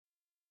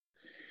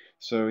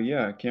So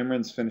yeah,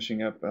 Cameron's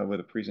finishing up with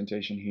a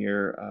presentation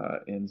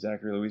here in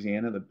Zachary,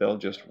 Louisiana. The bell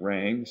just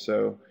rang,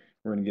 so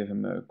we're going to give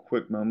him a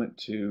quick moment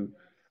to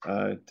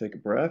take a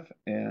breath,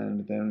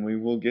 and then we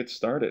will get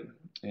started.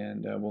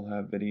 And we'll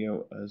have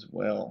video as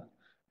well,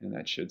 and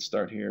that should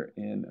start here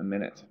in a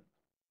minute.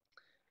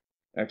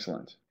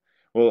 Excellent.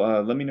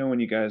 Well, let me know when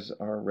you guys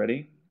are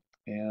ready,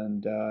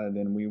 and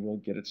then we will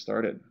get it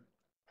started.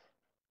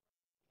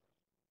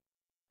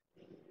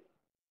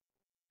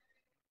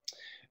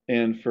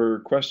 And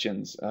for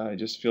questions,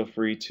 just feel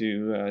free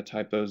to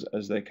type those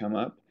as they come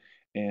up,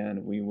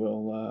 and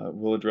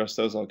we'll address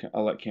those. I'll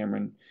let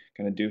Cameron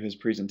kind of do his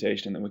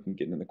presentation, and then we can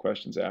get into the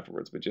questions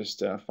afterwards. But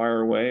just fire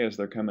away as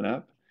they're coming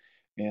up,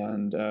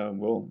 and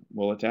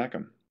we'll attack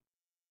them.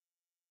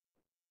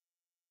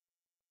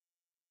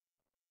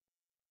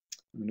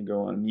 I'm going to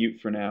go on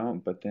mute for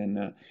now, but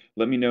then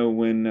let me know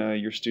when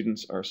your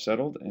students are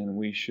settled, and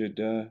we should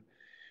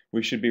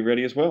be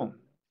ready as well.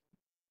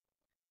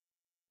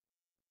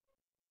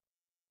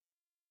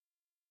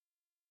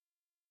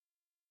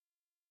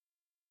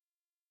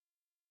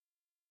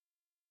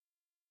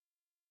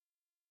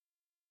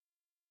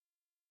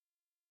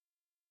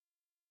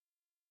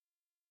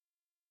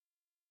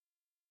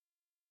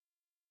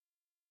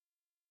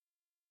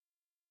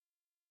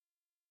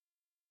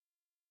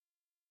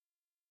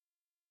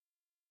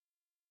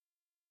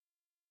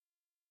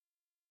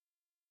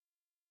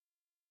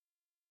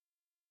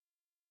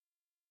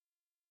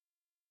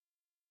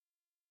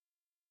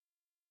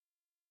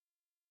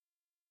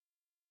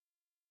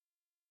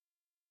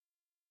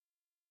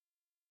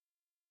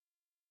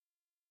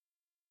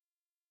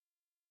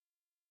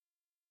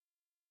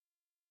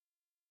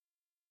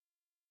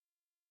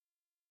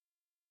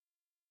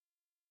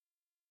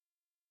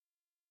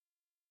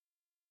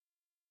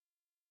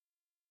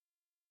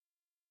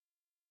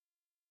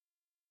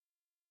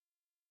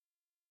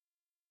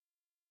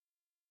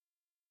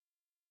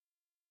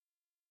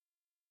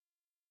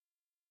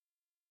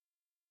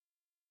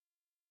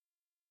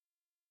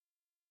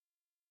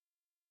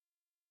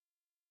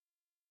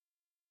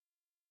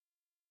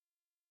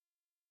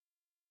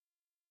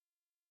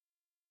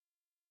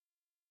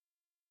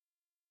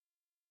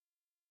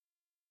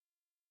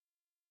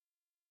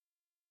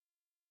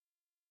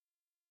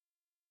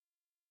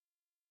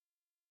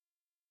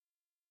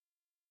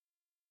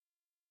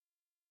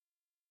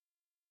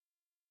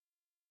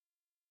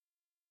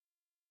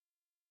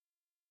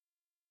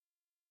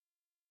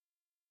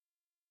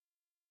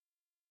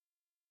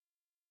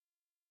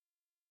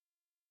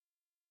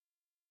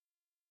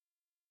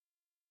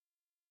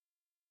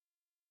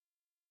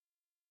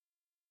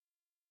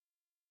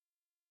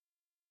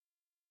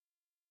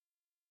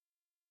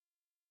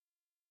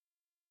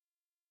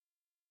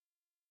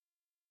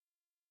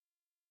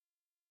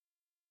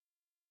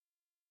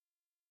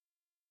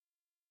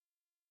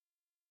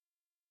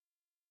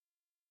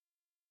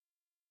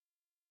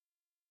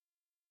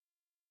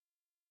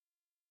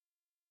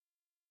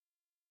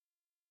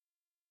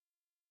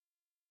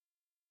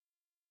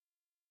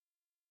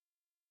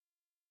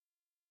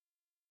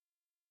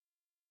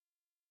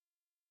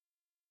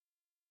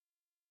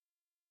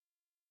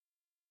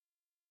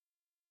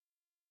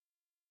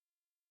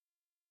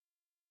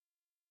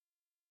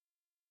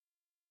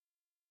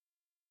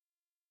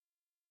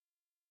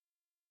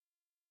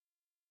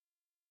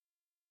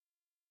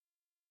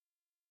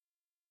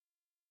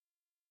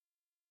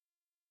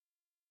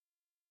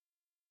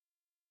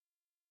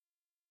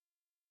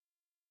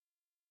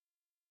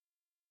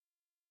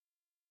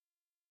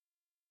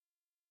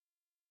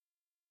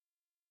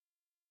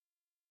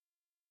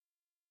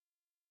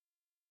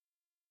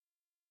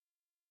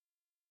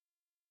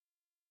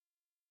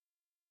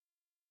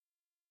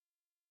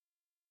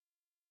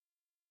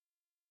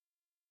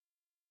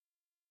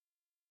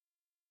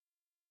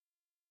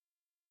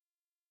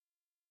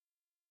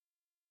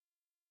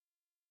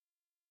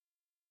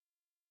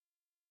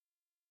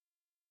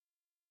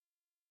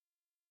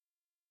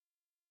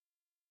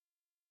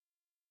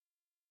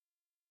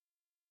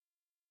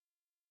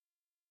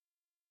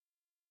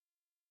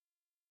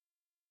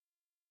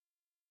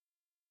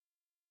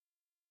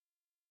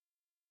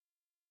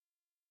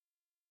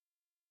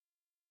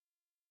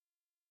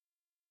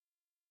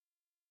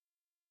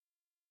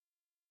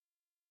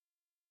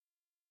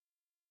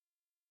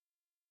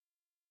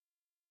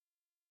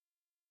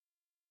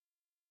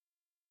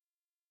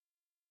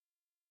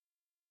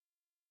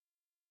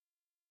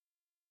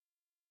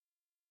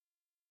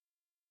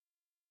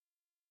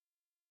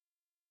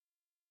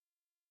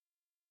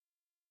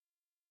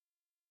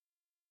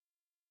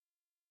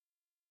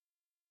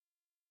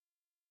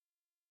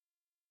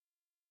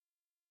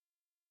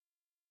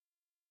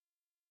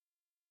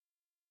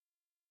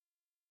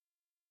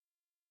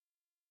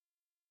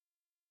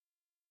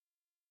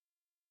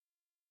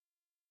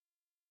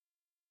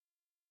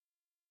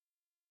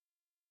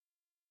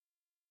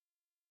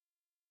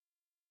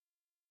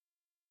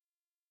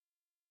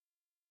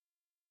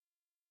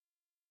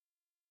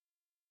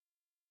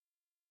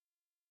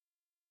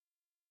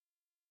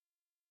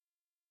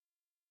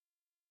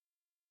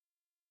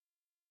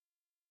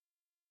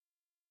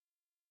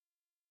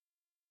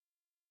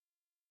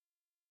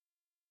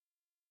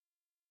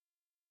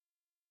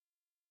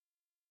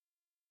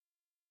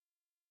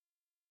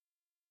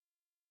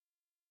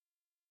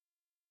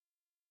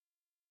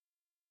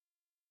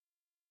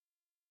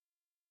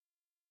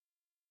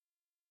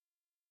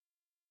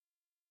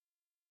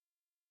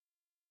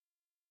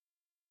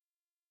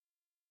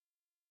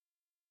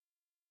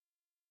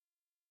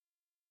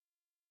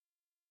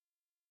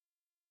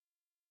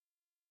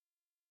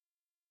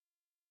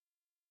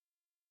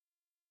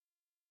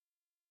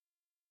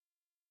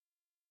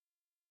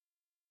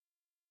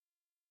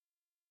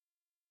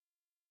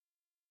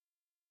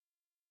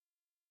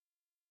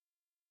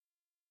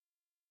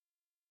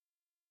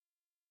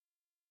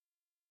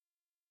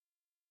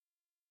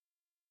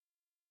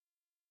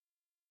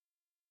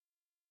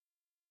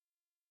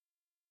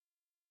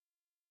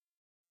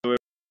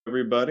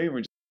 everybody.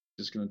 We're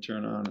just going to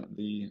turn on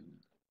the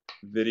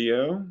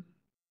video.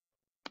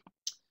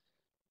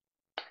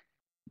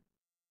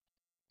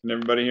 Can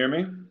everybody hear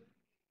me?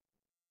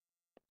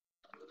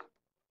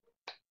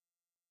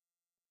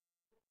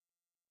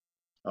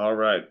 All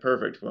right,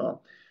 perfect.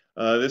 Well,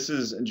 this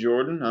is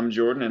Jordan. I'm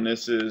Jordan, and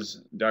this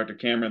is Dr.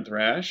 Cameron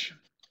Thrash.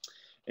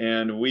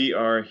 And we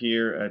are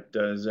here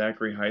at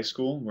Zachary High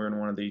School. We're in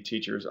one of the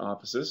teachers'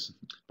 offices,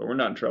 but we're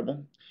not in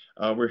trouble.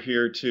 We're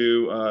here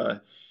to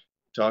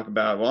talk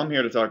about, well, I'm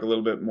here to talk a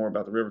little bit more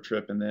about the river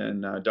trip, and then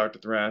Dr.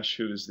 Thrash,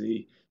 who's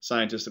the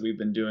scientist that we've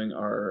been doing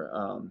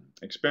our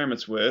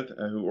experiments with,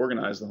 who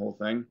organized the whole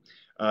thing,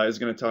 is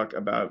going to talk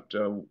about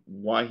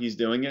why he's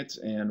doing it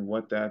and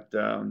what that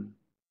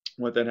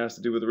has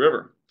to do with the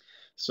river.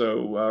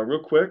 So real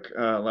quick,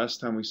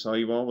 last time we saw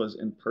you all was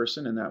in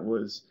person, and that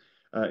was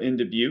in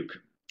Dubuque,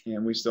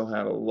 and we still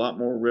had a lot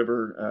more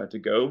river to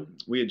go.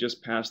 We had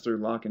just passed through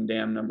lock and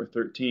dam number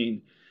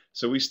 13,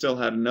 so we still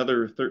had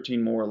another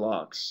 13 more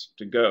locks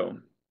to go.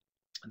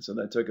 And so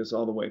that took us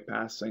all the way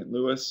past St.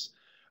 Louis,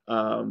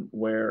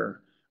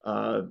 where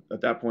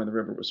at that point the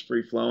river was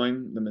free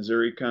flowing. The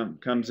Missouri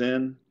comes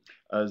in,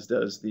 as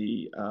does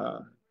the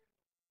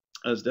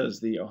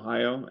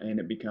Ohio, and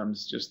it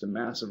becomes just a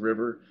massive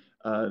river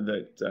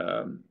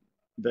that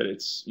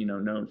it's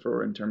known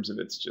for in terms of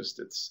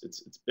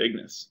its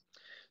bigness.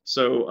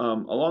 So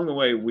along the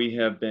way, we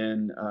have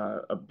been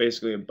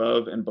basically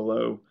above and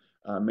below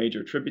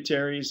major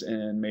tributaries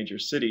and major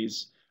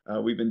cities.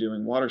 We've been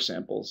doing water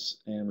samples,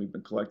 and we've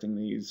been collecting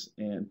these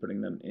and putting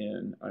them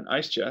in an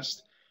ice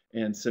chest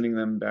and sending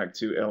them back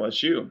to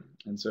LSU.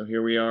 And so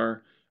here we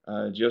are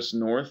just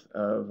north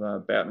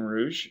of Baton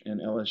Rouge in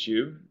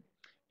LSU.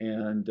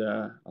 And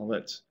I'll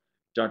let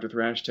Dr.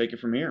 Thrash take it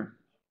from here.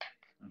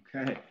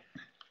 Okay.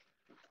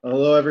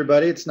 Hello,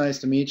 everybody. It's nice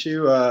to meet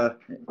you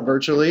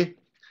virtually.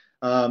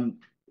 My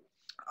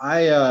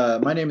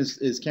name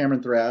is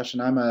Cameron Thrash,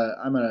 and I'm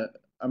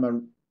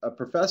a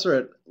professor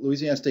at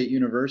Louisiana State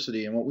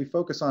University, and what we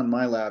focus on in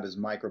my lab is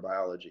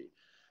microbiology.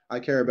 I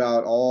care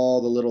about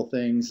all the little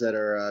things that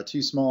are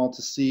too small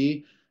to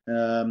see,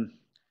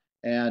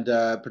 and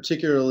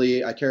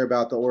particularly I care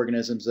about the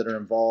organisms that are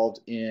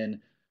involved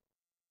in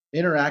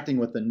interacting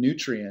with the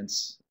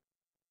nutrients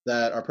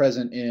that are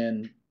present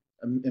in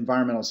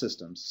environmental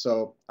systems.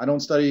 So I don't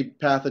study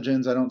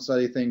pathogens, I don't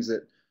study things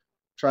that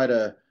try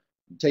to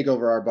take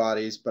over our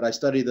bodies, but I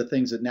study the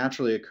things that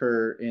naturally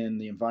occur in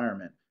the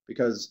environment,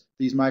 because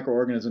these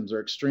microorganisms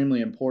are extremely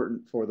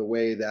important for the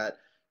way that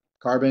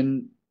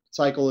carbon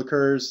cycle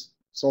occurs,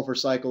 sulfur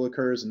cycle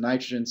occurs, and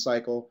nitrogen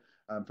cycle.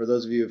 For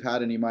those of you who've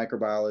had any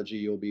microbiology,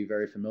 you'll be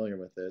very familiar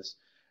with this.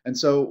 And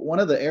so one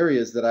of the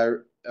areas that I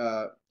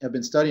have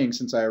been studying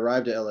since I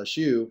arrived at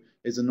LSU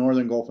is the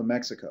northern Gulf of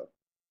Mexico.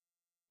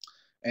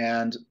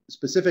 And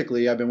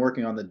specifically, I've been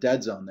working on the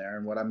dead zone there.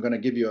 And what I'm going to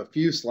give you a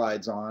few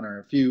slides on,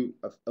 or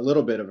a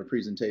little bit of a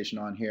presentation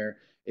on here,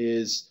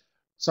 is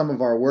some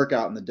of our work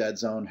out in the dead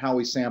zone, how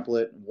we sample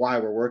it, why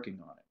we're working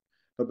on it.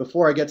 But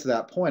before I get to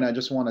that point, I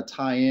just want to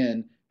tie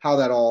in how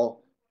that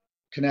all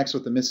connects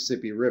with the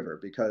Mississippi River,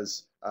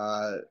 because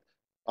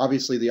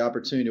obviously the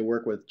opportunity to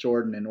work with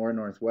Jordan and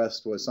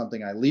Northwest was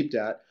something I leaped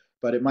at,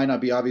 but it might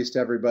not be obvious to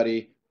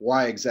everybody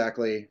why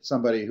exactly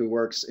somebody who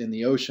works in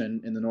the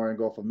ocean in the northern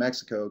Gulf of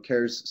Mexico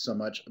cares so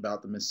much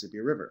about the Mississippi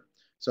River.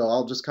 So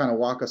I'll just kind of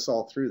walk us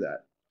all through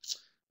that.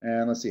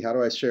 And let's see, how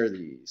do I share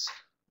these?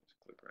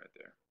 Click right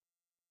there.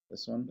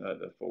 This one?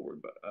 The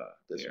forward, but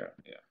this one. One.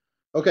 Yeah.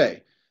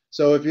 Okay,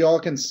 so if you all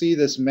can see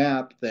this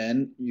map,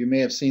 then you may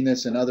have seen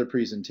this in other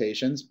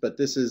presentations, but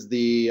this is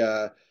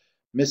the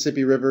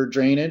Mississippi River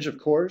drainage, of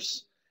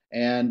course,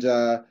 and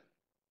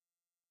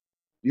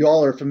you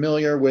all are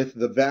familiar with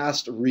the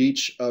vast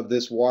reach of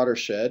this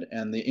watershed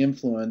and the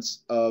influence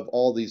of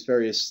all these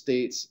various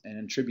states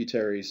and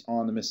tributaries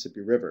on the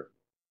Mississippi River.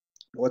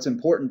 What's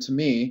important to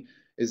me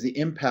is the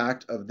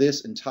impact of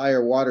this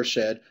entire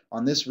watershed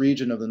on this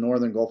region of the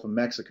northern Gulf of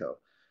Mexico.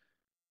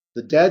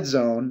 The dead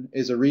zone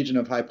is a region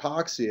of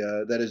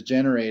hypoxia that is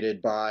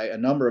generated by a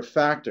number of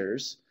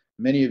factors.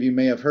 Many of you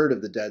may have heard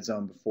of the dead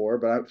zone before,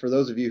 but for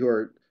those of you who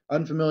are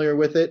unfamiliar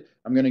with it,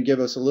 I'm going to give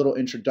us a little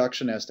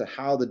introduction as to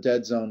how the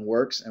dead zone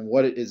works and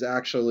what it is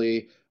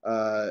actually,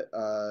 what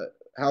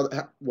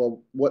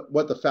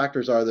the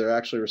factors are that are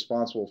actually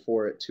responsible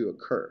for it to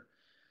occur.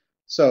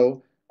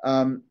 So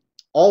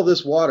all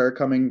this water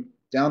coming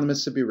down the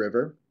Mississippi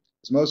River,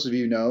 as most of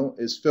you know,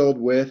 is filled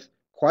with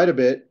quite a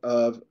bit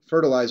of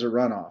fertilizer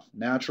runoff,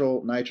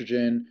 natural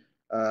nitrogen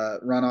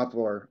runoff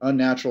or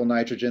unnatural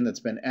nitrogen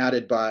that's been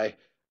added by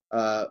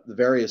the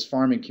various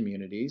farming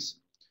communities.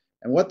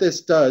 And what this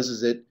does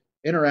is it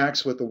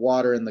interacts with the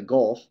water in the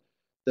Gulf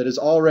that is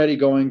already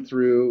going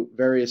through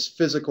various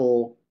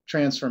physical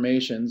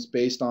transformations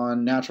based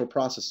on natural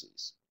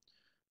processes.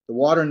 The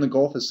water in the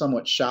Gulf is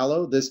somewhat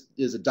shallow. This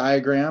is a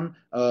diagram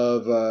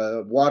of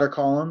a water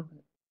column,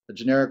 a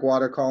generic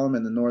water column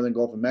in the northern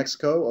Gulf of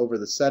Mexico over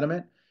the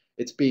sediment.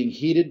 It's being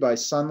heated by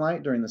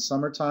sunlight during the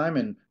summertime,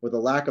 and with a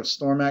lack of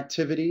storm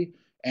activity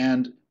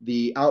and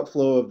the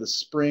outflow of the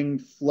spring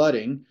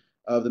flooding,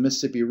 of the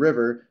Mississippi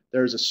River,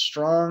 there's a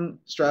strong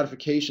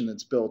stratification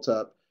that's built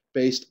up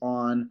based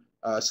on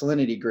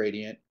salinity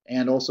gradient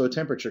and also a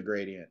temperature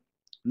gradient.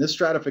 And this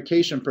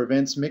stratification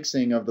prevents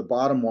mixing of the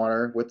bottom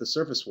water with the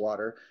surface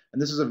water,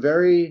 and this is a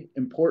very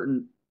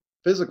important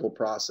physical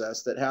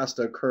process that has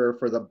to occur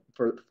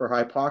for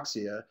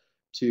hypoxia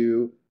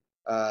to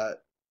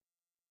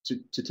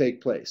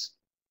take place.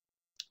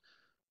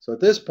 So at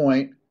this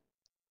point,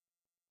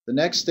 the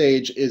next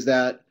stage is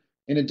that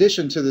in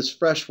addition to this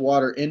fresh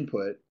water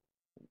input,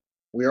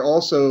 we are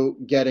also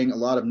getting a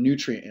lot of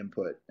nutrient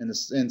input in the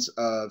sense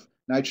of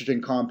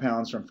nitrogen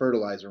compounds from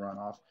fertilizer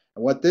runoff.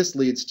 And what this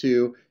leads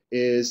to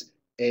is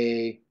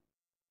a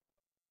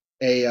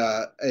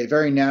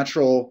very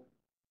natural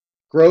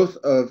growth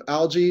of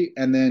algae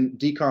and then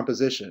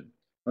decomposition.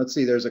 Let's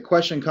see, there's a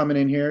question coming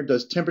in here.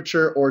 Does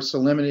temperature or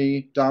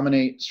salinity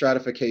dominate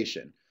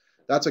stratification?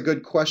 That's a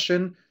good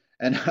question.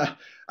 And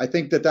I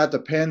think that that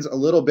depends a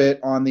little bit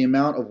on the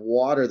amount of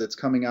water that's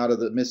coming out of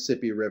the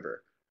Mississippi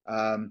River.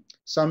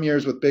 Some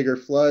years with bigger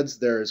floods,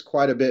 there is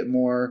quite a bit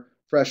more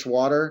fresh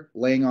water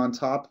laying on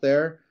top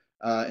there,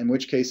 in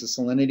which case the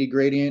salinity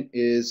gradient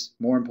is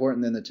more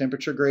important than the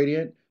temperature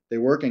gradient. They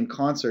work in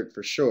concert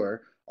for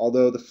sure,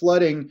 although the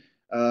flooding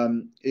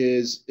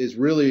is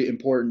really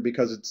important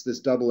because it's this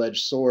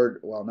double-edged sword.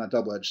 Well, not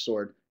double-edged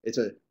sword. It's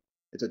a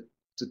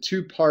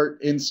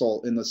two-part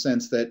insult in the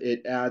sense that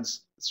it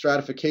adds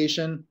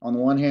stratification on the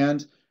one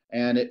hand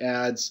and it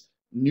adds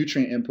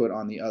nutrient input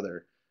on the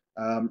other.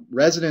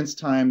 Residence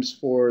times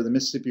for the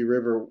Mississippi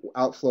River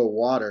outflow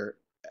water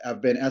have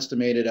been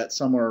estimated at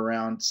somewhere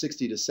around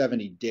 60 to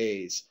 70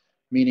 days,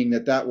 meaning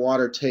that that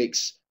water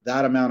takes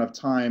that amount of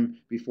time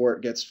before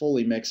it gets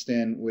fully mixed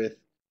in with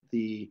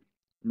the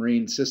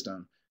marine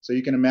system. So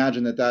you can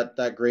imagine that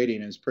that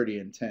gradient is pretty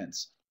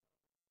intense.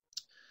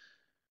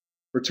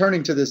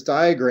 Returning to this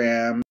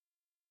diagram,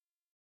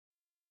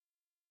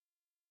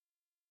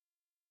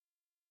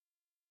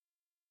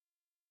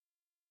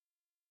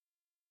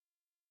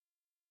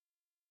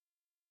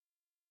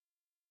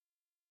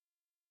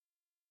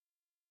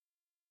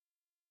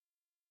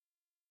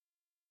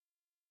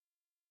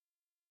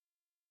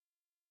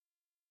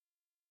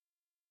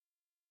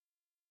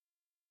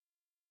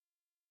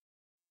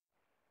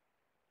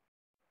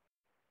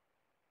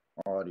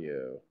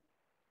 audio.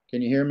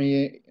 Can you hear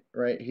me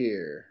right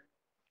here?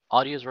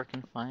 Audio is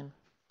working fine.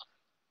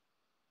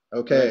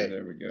 Okay.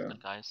 There we go.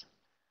 Good, guys.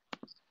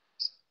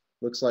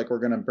 Looks like we're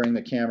going to bring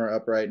the camera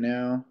up right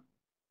now.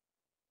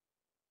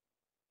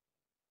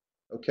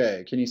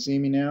 Okay, can you see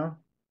me now?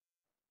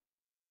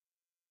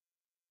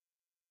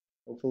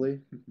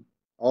 Hopefully.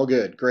 All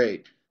good,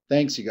 great.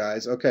 Thanks, you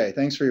guys. Okay,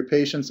 thanks for your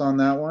patience on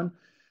that one.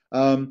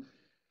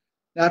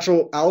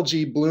 Natural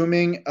algae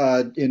blooming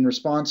in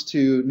response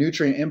to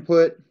nutrient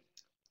input.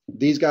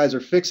 These guys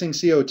are fixing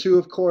CO2,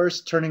 of course,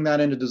 turning that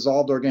into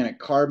dissolved organic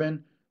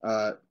carbon,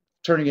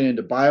 turning it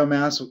into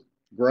biomass,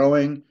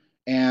 growing,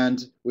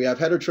 and we have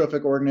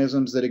heterotrophic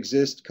organisms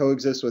that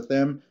coexist with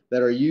them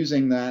that are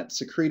using that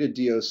secreted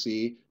DOC,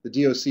 the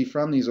DOC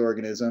from these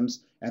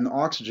organisms, and the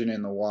oxygen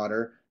in the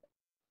water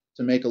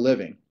to make a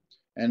living.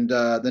 And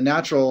the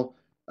natural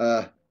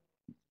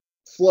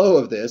flow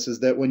of this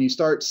is that when you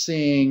start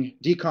seeing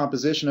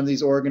decomposition of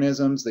these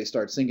organisms, they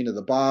start sinking to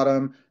the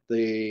bottom,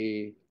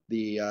 the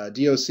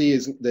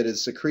DOC that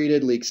is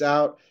secreted leaks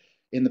out.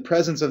 In the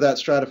presence of that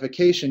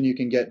stratification, you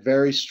can get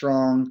very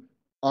strong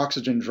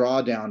oxygen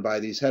drawdown by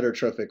these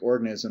heterotrophic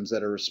organisms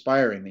that are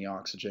respiring the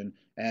oxygen.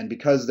 And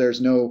because there's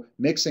no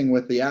mixing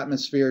with the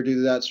atmosphere due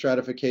to that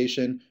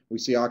stratification, we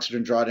see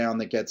oxygen drawdown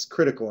that gets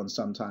critical in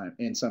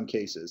some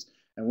cases.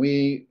 And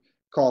we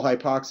call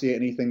hypoxia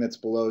anything that's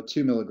below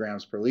 2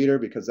 milligrams per liter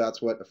because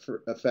that's what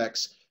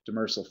affects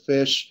demersal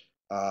fish,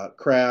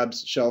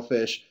 crabs,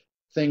 shellfish.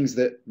 Things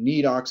that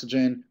need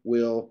oxygen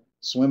will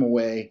swim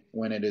away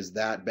when it is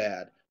that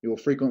bad. You will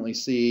frequently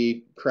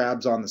see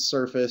crabs on the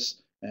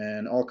surface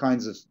and all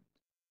kinds of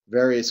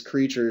various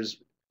creatures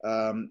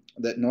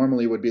that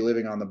normally would be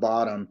living on the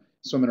bottom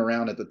swimming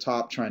around at the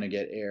top trying to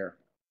get air.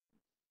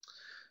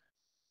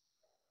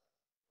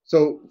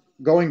 So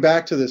going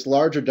back to this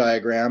larger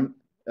diagram,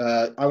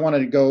 I wanted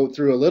to go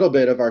through a little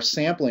bit of our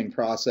sampling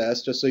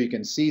process just so you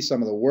can see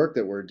some of the work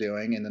that we're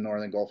doing in the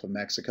northern Gulf of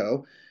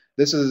Mexico.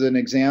 This is an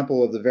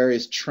example of the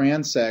various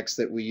transects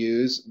that we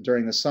use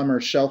during the summer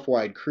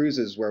shelf-wide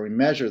cruises where we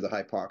measure the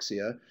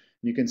hypoxia.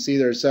 You can see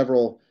there's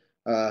several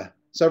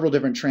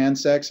different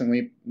transects, and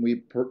we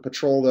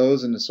patrol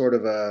those in a sort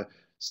of a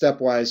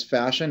stepwise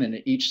fashion. And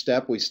at each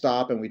step, we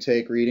stop and we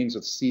take readings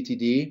with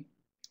CTD.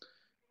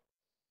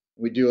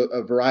 We do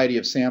a variety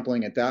of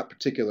sampling at that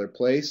particular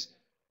place,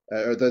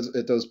 at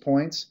those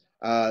points.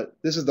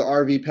 This is the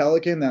RV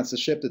Pelican. That's the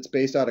ship that's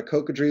based out of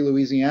Cocodrie,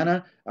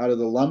 Louisiana, out of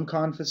the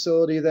Lumcon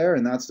facility there,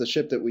 and that's the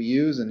ship that we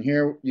use. And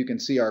here you can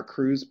see our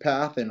cruise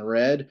path in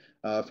red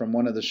from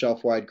one of the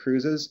shelf-wide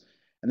cruises.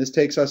 And this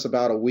takes us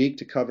about a week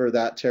to cover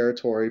that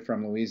territory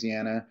from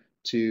Louisiana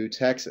to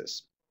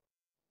Texas.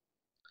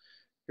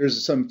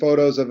 Here's some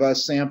photos of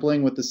us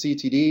sampling with the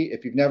CTD.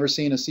 If you've never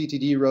seen a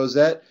CTD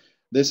rosette,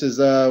 This is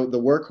the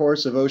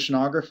workhorse of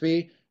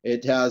oceanography.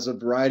 It has a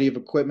variety of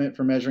equipment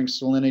for measuring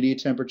salinity,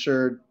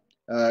 temperature,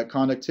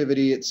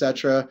 conductivity,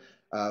 etc.,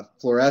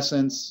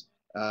 fluorescence.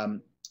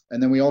 And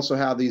then we also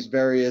have these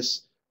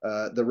various,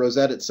 the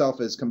rosette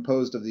itself is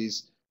composed of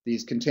these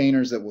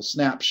containers that will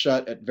snap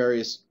shut at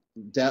various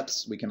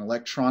depths. We can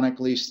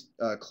electronically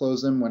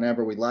close them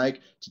whenever we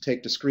like to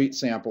take discrete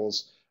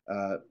samples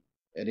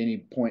at any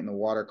point in the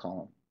water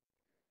column.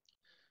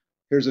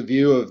 Here's a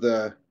view of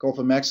the Gulf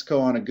of Mexico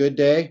on a good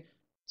day.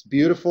 It's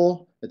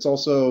beautiful. It's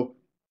also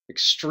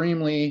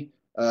extremely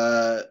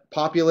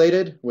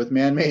populated with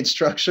man-made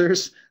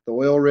structures. The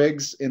oil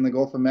rigs in the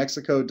Gulf of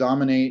Mexico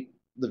dominate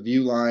the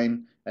view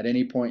line at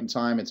any point in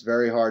time. It's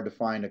very hard to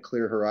find a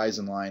clear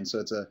horizon line. So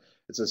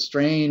it's a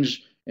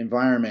strange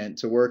environment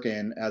to work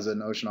in as an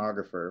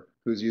oceanographer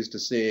who's used to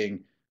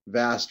seeing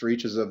vast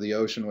reaches of the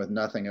ocean with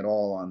nothing at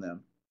all on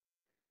them.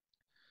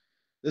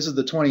 This is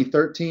the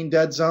 2013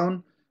 dead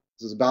zone.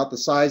 This is about the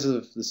size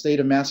of the state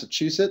of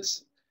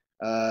Massachusetts.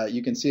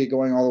 You can see it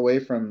going all the way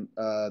from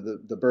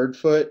the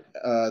Birdfoot,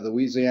 the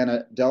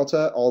Louisiana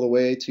Delta, all the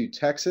way to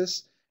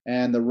Texas.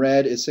 And the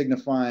red is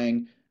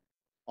signifying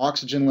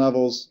oxygen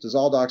levels,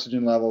 dissolved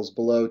oxygen levels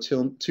below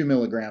 2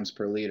 milligrams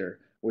per liter,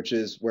 which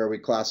is where we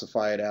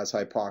classify it as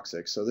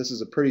hypoxic. So this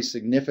is a pretty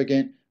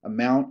significant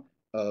amount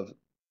of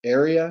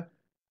area.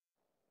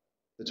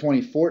 The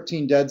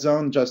 2014 dead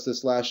zone just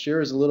this last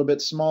year is a little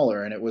bit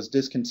smaller, and it was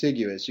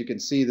discontiguous. You can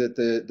see that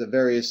the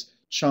various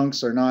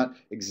chunks are not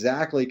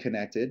exactly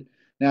connected.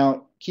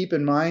 Now, keep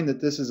in mind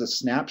that this is a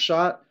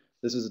snapshot.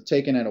 This is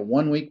taken at a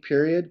 1-week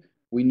period.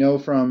 We know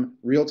from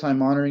real-time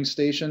monitoring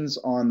stations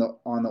on the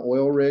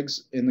oil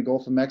rigs in the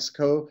Gulf of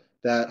Mexico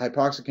that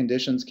hypoxic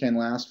conditions can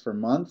last for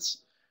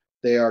months.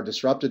 They are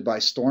disrupted by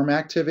storm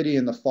activity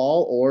in the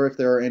fall, or if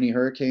there are any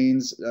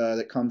hurricanes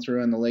that come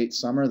through in the late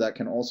summer, that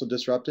can also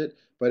disrupt it,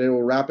 but it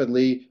will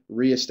rapidly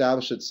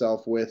reestablish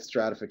itself with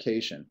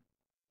stratification.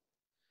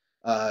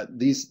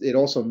 It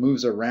also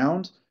moves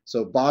around,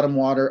 so bottom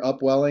water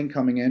upwelling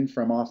coming in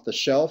from off the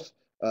shelf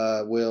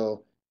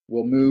will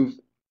move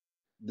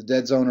the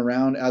dead zone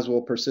around, as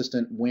will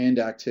persistent wind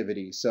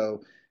activity.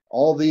 So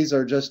all these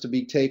are just to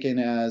be taken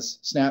as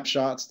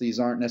snapshots. These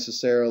aren't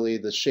necessarily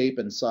the shape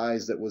and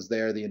size that was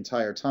there the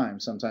entire time.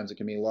 Sometimes it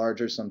can be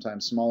larger,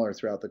 sometimes smaller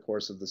throughout the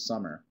course of the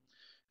summer.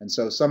 And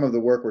so some of the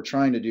work we're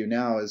trying to do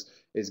now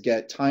is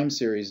get time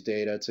series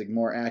data to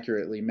more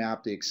accurately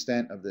map the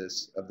extent of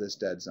this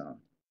dead zone.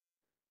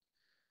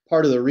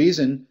 Part of the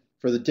reason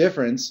for the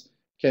difference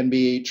can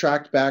be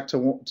tracked back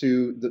to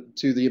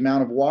the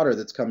amount of water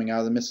that's coming out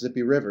of the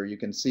Mississippi River. You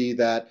can see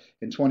that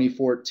in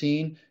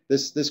 2014,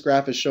 this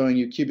graph is showing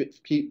you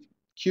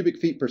cubic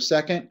feet per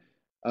second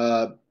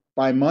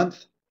by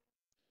month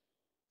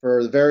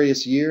for the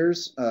various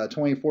years,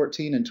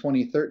 2014 and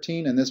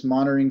 2013, and this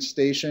monitoring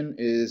station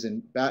is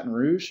in Baton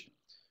Rouge.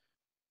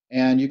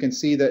 And you can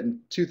see that in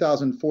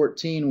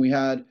 2014, we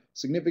had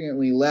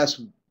significantly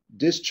less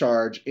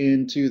discharge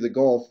into the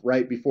Gulf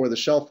right before the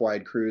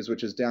shelf-wide cruise,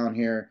 which is down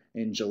here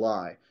in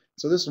July.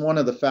 So this is one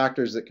of the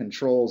factors that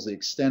controls the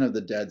extent of the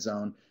dead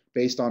zone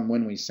based on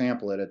when we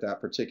sample it at that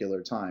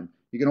particular time.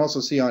 You can also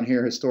see on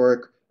here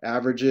historic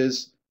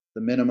averages,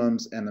 the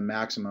minimums, and the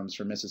maximums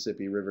for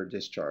Mississippi River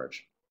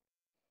discharge.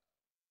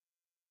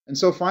 And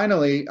so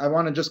finally, I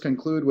want to just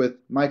conclude with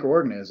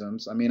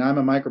microorganisms. I mean, I'm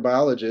a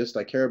microbiologist.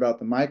 I care about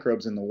the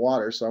microbes in the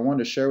water, so I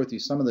wanted to share with you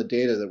some of the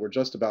data that we're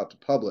just about to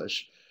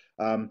publish.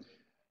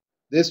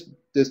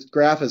 This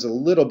graph is a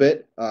little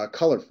bit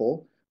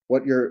colorful. I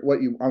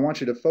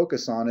want you to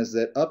focus on is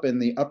that up in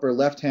the upper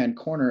left-hand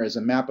corner is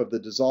a map of the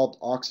dissolved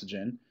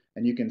oxygen,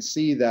 and you can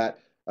see that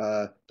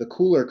the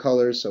cooler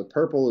colors, so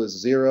purple is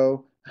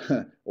 0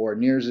 or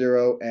near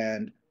 0,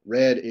 and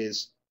red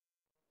is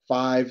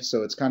 5,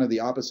 so it's kind of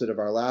the opposite of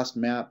our last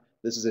map.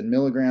 This is in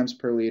milligrams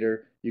per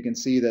liter. You can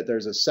see that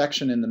there's a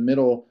section in the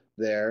middle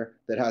there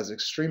that has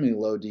extremely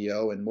low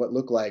DO and what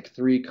look like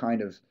 3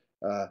 kind of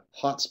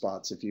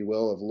hotspots, if you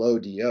will, of low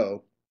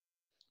DO.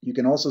 You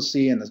can also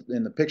see in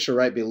the picture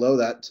right below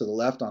that to the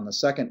left on the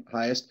second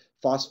highest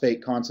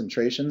phosphate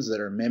concentrations that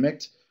are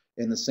mimicked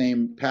in the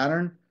same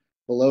pattern.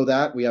 Below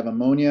that we have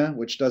ammonia,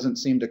 which doesn't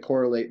seem to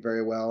correlate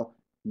very well,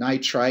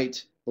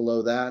 nitrite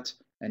below that,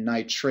 and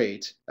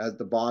nitrate at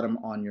the bottom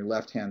on your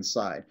left-hand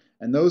side.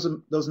 And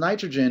those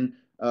nitrogen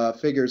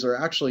figures are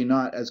actually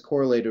not as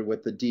correlated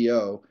with the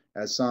DO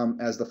as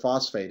the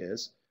phosphate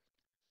is.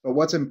 But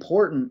what's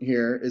important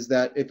here is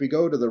that if we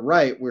go to the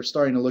right, we're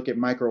starting to look at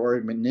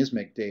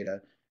microorganismic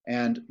data.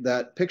 And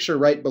that picture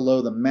right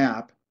below the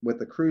map with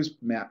the cruise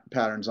map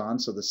patterns on,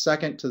 so the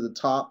second to the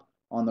top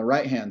on the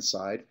right-hand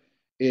side,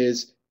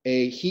 is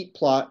a heat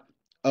plot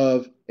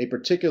of a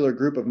particular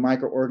group of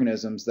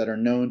microorganisms that are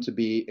known to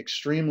be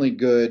extremely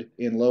good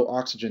in low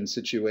oxygen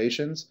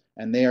situations,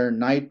 and they are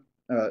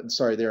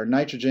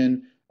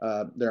nitrogen,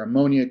 they're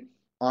ammonia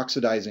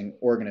oxidizing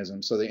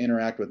organisms, so they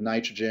interact with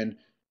nitrogen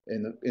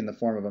in the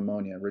form of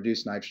ammonia,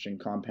 reduced nitrogen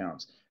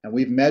compounds. And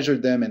we've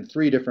measured them in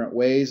 3 different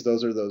ways.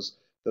 Those are those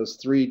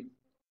 3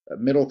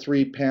 middle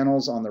 3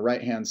 panels on the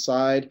right-hand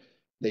side.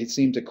 They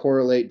seem to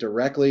correlate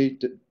directly,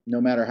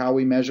 no matter how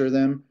we measure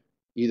them,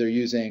 either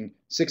using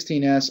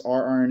 16S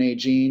rRNA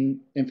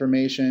gene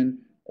information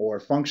or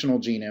functional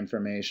gene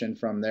information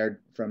from their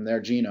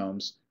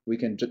genomes. We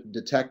can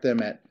detect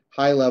them at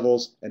high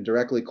levels and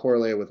directly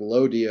correlate with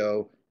low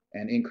DO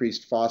and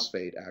increased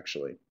phosphate,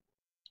 actually.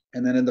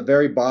 And then in the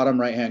very bottom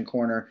right-hand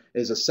corner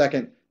is a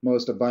second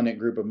most abundant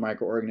group of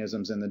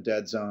microorganisms in the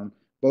dead zone.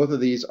 Both of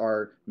these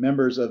are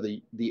members of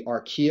the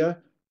archaea.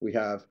 We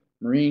have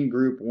marine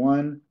group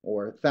 1,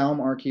 or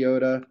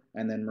Thalmarchaeota,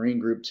 and then marine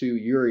group 2,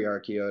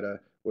 Euryarchaeota,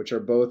 which are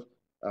both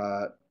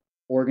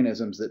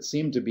organisms that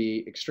seem to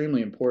be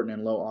extremely important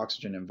in low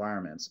oxygen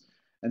environments.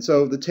 And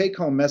so the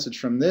take-home message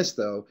from this,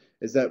 though,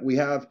 is that we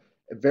have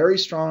a very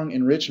strong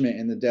enrichment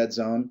in the dead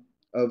zone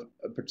of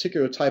a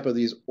particular type of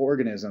these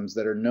organisms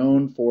that are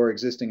known for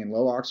existing in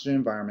low oxygen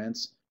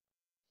environments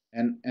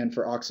and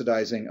for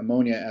oxidizing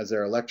ammonia as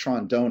their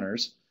electron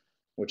donors,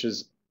 which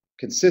is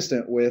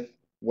consistent with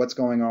what's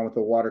going on with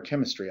the water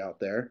chemistry out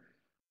there.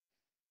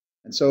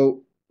 And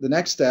so the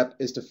next step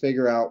is to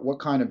figure out what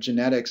kind of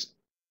genetics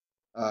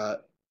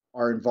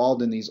are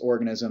involved in these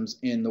organisms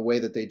in the way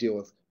that they deal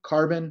with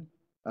carbon.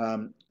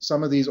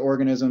 Some of these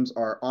organisms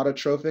are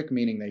autotrophic,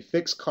 meaning they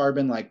fix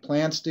carbon like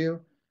plants do,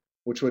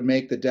 which would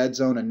make the dead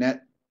zone a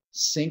net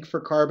sink for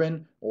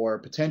carbon, or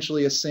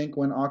potentially a sink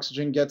when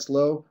oxygen gets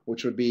low,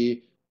 which would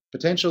be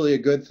potentially a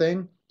good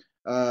thing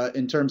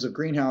in terms of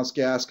greenhouse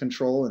gas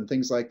control and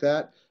things like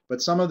that.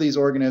 But some of these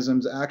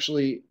organisms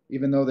actually,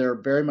 even though they're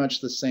very much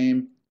the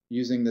same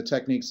using the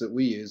techniques that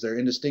we use, they're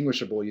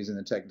indistinguishable using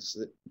the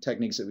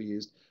techniques that we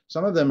used.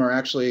 Some of them are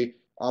actually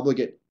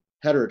obligate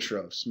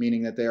heterotrophs,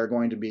 meaning that they are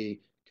going to be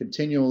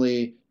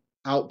continually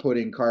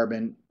outputting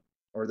carbon,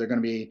 or they're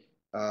going to be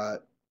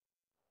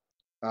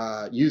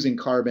using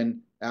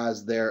carbon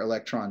as their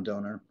electron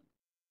donor,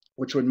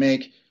 which would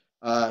make,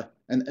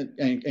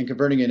 and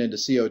converting it into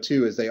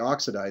CO2 as they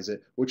oxidize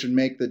it, which would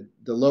make the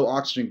low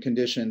oxygen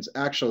conditions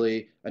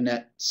actually a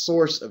net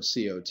source of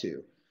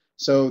CO2.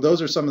 So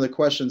those are some of the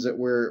questions that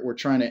we're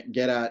trying to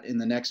get at in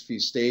the next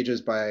few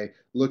stages by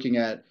looking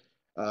at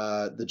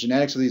the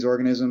genetics of these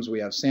organisms.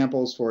 We have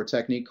samples for a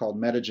technique called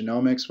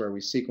metagenomics, where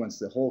we sequence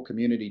the whole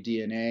community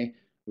DNA.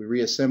 We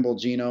reassemble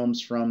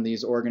genomes from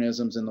these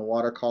organisms in the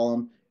water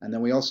column. And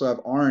then we also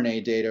have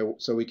RNA data,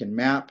 so we can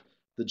map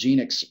the gene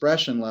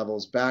expression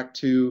levels back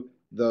to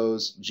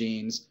those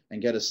genes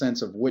and get a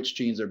sense of which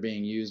genes are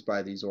being used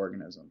by these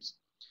organisms.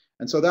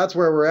 And so that's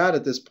where we're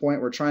at this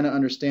point. We're trying to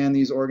understand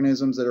these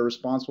organisms that are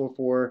responsible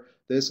for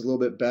this a little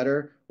bit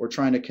better. We're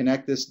trying to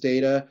connect this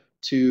data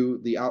to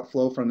the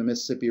outflow from the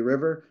Mississippi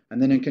River.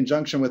 And then in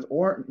conjunction with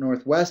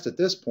Northwest at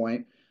this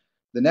point,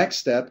 the next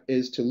step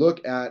is to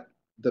look at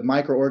the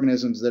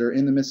microorganisms that are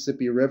in the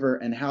Mississippi River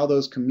and how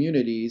those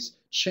communities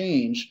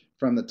change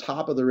from the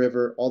top of the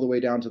river all the way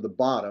down to the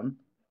bottom,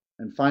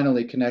 and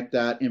finally connect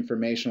that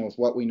information with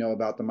what we know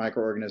about the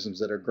microorganisms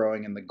that are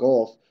growing in the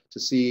Gulf to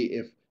see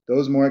if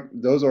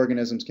those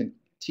organisms can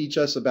teach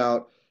us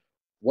about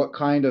what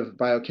kind of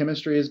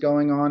biochemistry is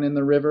going on in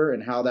the river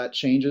and how that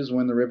changes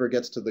when the river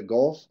gets to the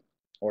Gulf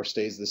or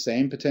stays the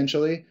same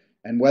potentially,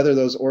 and whether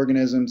those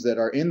organisms that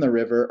are in the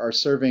river are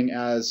serving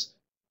as,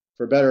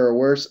 for better or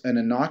worse, an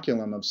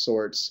inoculum of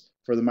sorts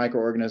for the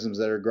microorganisms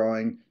that are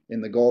growing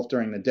in the Gulf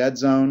during the dead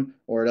zone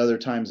or at other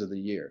times of the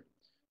year.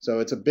 So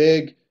it's a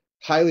big,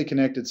 highly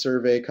connected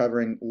survey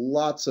covering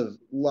lots of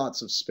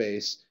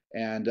space,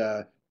 and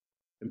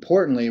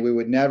importantly, we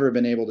would never have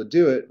been able to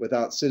do it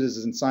without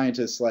citizen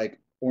scientists like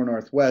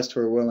Northwest, who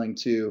are willing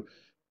to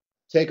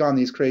take on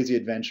these crazy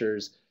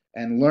adventures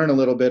and learn a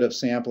little bit of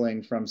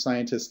sampling from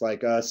scientists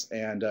like us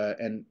and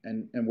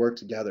work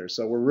together.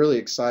 So we're really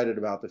excited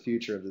about the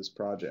future of this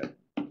project.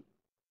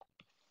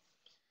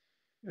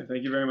 Yeah,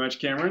 thank you very much,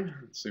 Cameron.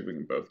 Let's see if we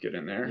can both get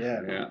in there.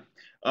 Yeah.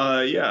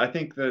 Yeah, I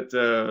think that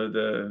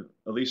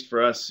at least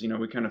for us,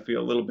 we kind of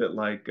feel a little bit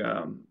like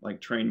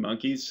trained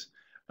monkeys,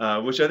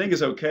 which I think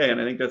is okay,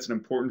 and I think that's an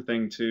important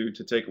thing to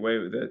take away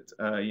with it.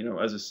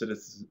 As a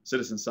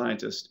citizen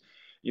scientist,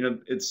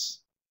 it's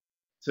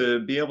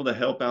to be able to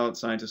help out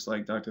scientists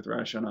like Dr.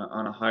 Thrash on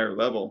a higher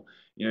level.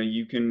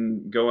 You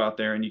can go out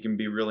there and you can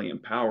be really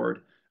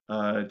empowered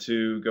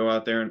to go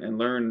out there and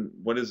learn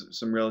what is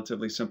some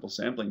relatively simple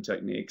sampling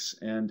techniques,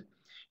 and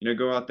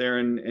go out there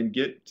and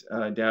get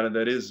data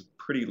that is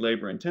pretty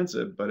labor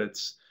intensive, but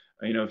it's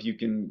if you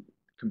can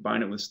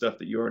combine it with stuff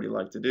that you already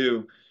like to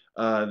do,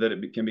 that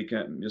it can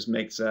become, just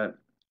makes that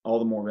all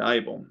the more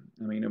valuable.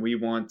 I mean, we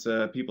want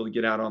people to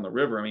get out on the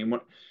river. I mean,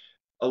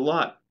 a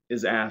lot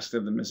is asked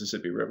of the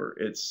Mississippi River.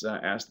 It's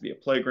asked to be a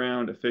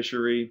playground, a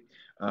fishery.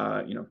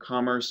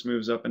 Commerce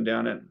moves up and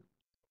down it,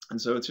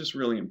 and so it's just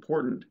really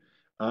important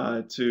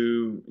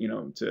to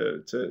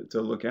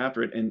look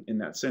after it in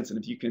that sense. And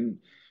if you can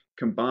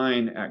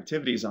combine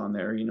activities on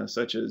there,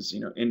 such as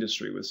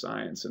industry with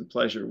science and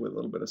pleasure with a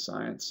little bit of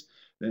science,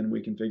 then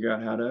we can figure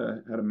out how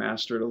to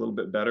master it a little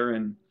bit better.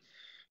 And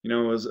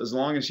as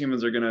long as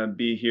humans are going to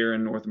be here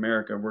in North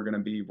America, we're going to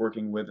be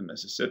working with the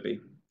Mississippi,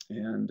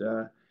 and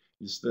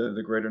just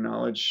the greater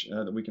knowledge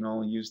that we can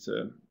all use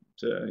to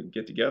to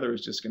get together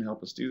is just going to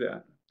help us do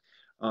that.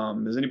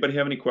 Does anybody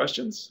have any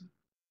questions?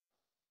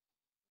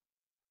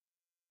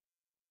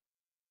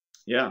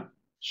 Yeah,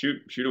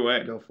 shoot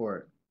away. Go for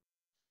it.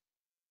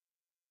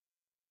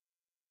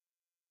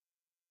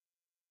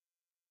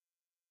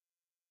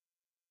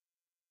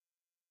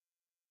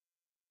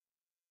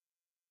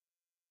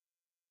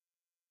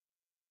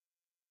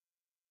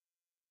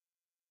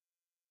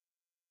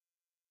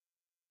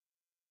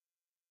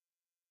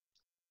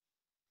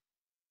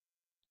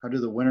 How do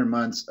the winter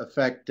months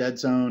affect dead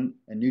zone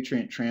and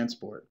nutrient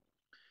transport?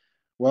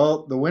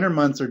 Well, the winter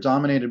months are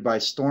dominated by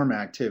storm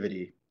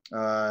activity,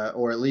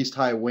 or at least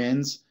high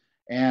winds,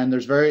 and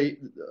there's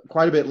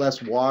quite a bit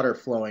less water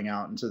flowing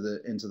out into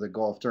the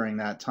Gulf during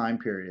that time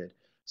period.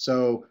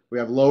 So we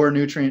have lower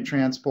nutrient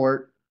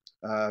transport.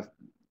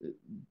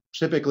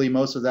 Typically,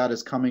 most of that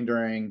is coming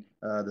during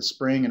the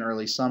spring and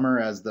early summer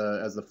as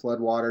the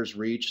floodwaters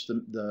reach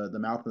the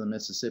mouth of the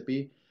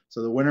Mississippi.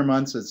 So the winter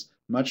months is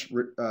much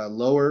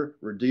lower,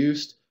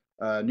 reduced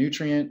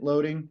nutrient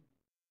loading.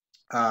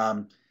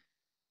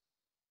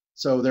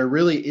 So there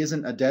really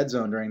isn't a dead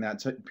zone during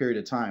that period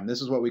of time.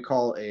 This is what we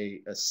call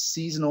a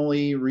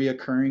seasonally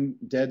reoccurring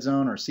dead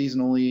zone, or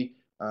seasonal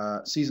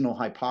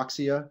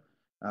hypoxia.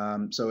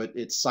 So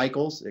it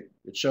cycles,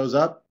 it shows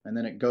up, and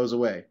then it goes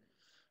away.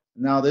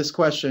 Now this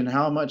question,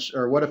 how much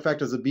or what effect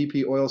does the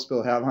BP oil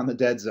spill have on the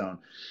dead zone?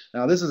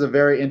 Now this is a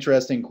very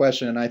interesting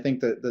question, and I think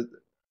that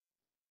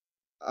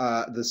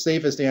the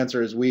safest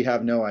answer is we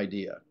have no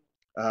idea.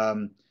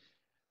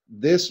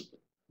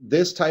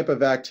 This type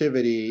of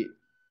activity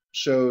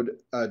showed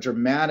a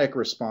dramatic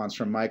response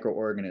from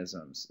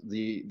microorganisms.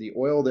 The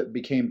oil that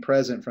became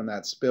present from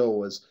that spill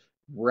was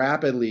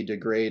rapidly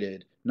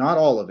degraded. Not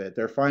all of it.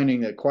 They're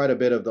finding that quite a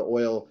bit of the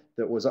oil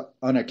that was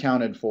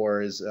unaccounted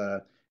for is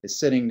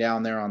sitting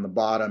down there on the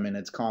bottom, and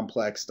it's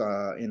complexed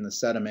in the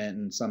sediment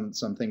and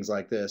some things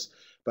like this.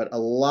 But a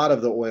lot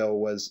of the oil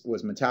was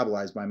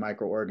metabolized by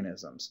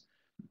microorganisms.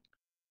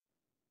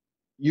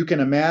 You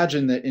can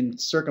imagine that in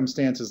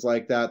circumstances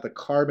like that, the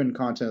carbon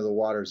content of the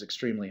water is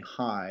extremely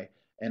high.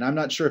 And I'm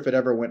not sure if it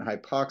ever went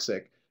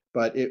hypoxic,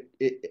 but it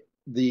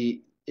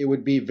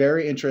would be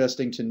very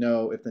interesting to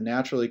know if the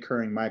naturally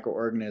occurring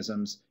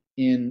microorganisms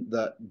in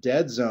the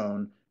dead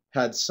zone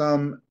had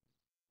some,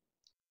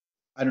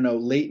 I don't know,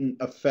 latent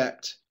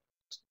effect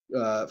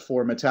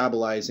for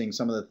metabolizing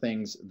some of the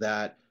things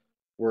that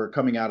were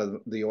coming out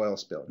of the oil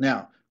spill.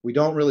 Now, we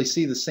don't really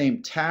see the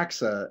same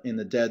taxa in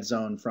the dead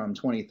zone from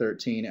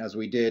 2013 as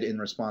we did in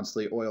response to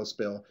the oil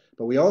spill,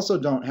 but we also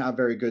don't have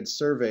very good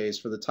surveys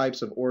for the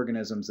types of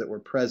organisms that were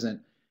present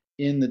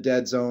in the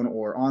dead zone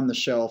or on the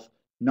shelf,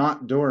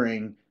 not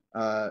during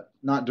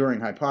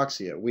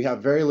hypoxia. We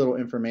have very little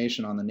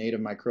information on the native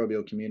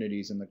microbial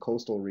communities in the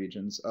coastal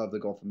regions of the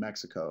Gulf of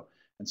Mexico,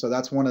 and so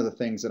that's one of the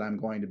things that I'm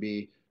going to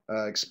be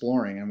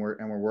exploring and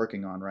we're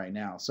working on right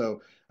now.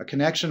 So a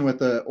connection with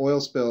the oil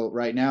spill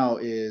right now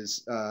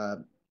is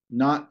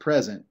not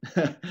present,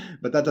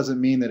 but that doesn't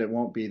mean that it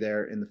won't be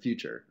there in the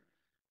future.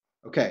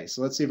 Okay,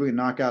 so let's see if we can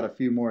knock out a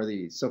few more of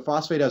these. So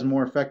phosphate has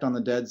more effect on the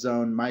dead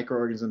zone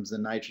microorganisms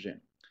than nitrogen.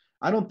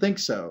 I don't think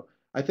so.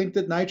 I think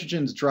that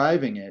nitrogen's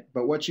driving it,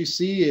 but what you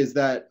see is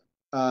that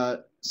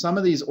some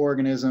of these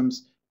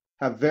organisms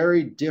have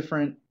very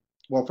different.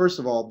 Well, first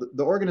of all,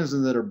 the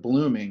organisms that are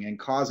blooming and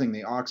causing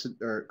the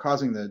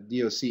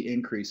DOC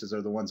increases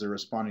are the ones that are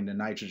responding to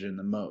nitrogen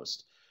the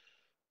most.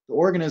 The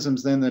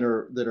organisms then that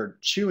are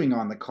chewing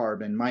on the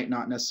carbon might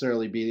not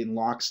necessarily be in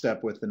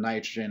lockstep with the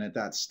nitrogen at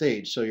that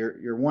stage. So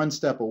you're one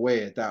step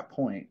away at that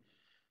point.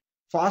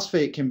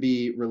 Phosphate can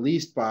be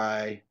released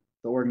by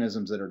the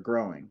organisms that are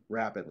growing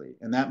rapidly,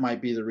 and that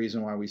might be the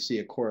reason why we see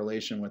a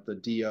correlation with the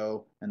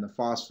DO and the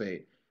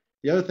phosphate.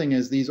 The other thing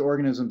is these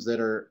organisms that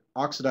are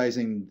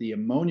oxidizing the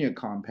ammonia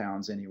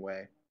compounds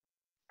anyway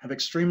have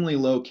extremely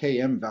low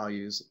Km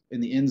values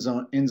in the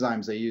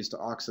enzymes they use to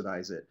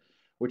oxidize it,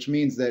 which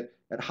means that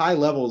at high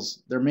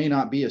levels, there may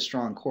not be a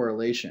strong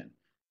correlation.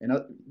 And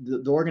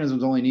the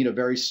organisms only need a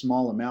very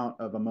small amount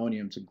of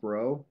ammonium to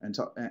grow and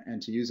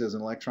to use as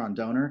an electron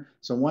donor.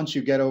 So once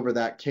you get over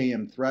that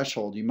Km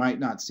threshold, you might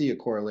not see a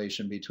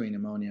correlation between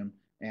ammonium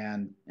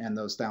and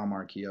those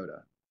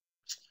Thalmarchiota.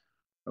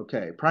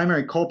 Okay,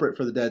 primary culprit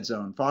for the dead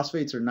zone,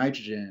 phosphates or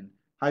nitrogen.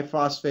 High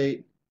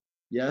phosphate,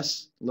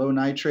 yes. Low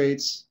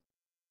nitrates,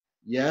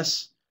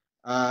 yes.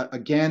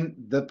 Again,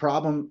 the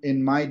problem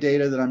in my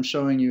data that I'm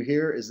showing you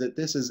here is that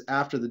this is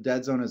after the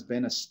dead zone has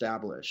been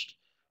established.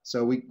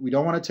 So we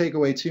don't want to take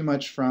away too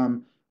much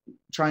from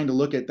trying to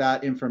look at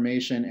that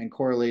information and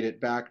correlate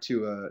it back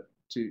to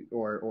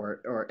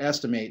or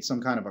estimate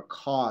some kind of a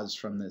cause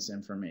from this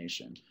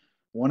information.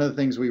 One of the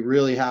things we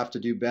really have to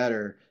do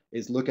better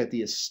is look at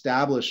the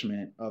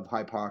establishment of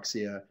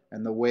hypoxia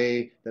and the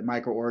way that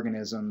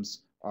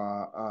microorganisms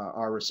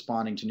are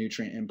responding to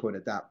nutrient input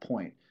at that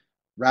point,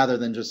 rather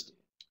than just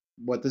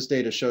what this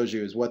data shows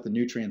you is what the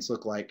nutrients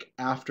look like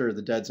after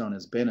the dead zone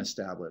has been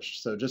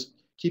established. So just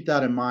keep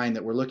that in mind,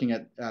 that we're looking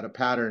at a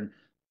pattern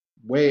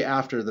way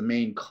after the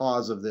main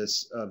cause of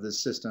this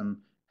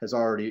system has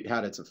already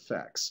had its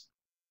effects.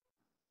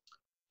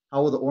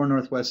 how will the Or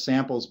Northwest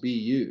samples be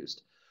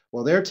used?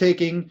 Well, they're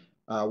taking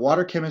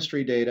water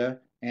chemistry data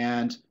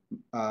and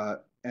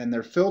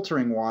they're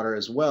filtering water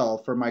as well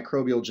for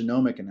microbial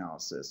genomic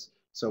analysis.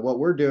 So what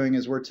we're doing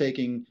is we're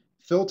taking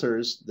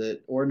filters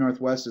that Or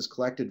Northwest has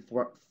collected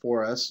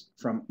for us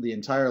from the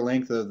entire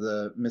length of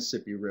the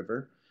Mississippi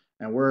River,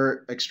 and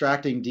we're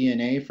extracting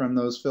DNA from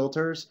those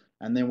filters,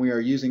 and then we are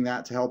using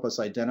that to help us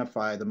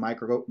identify the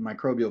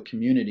microbial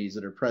communities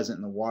that are present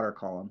in the water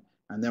column.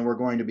 And then we're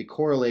going to be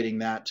correlating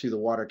that to the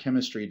water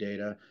chemistry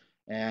data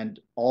and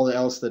all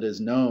else that is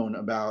known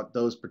about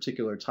those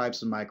particular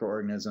types of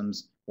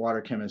microorganisms,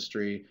 water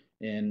chemistry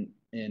in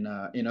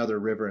other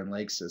river and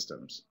lake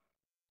systems.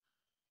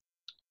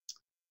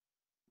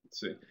 Let's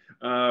see.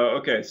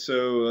 Okay,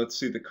 so let's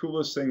see. The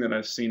coolest thing that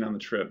I've seen on the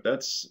trip.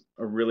 That's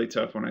a really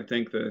tough one. I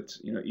think that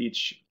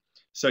each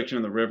section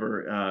of the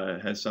river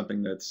has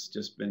something that's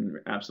just been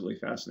absolutely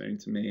fascinating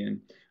to me.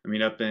 And I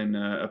mean, up in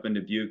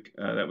Dubuque,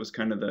 that was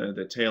kind of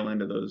the tail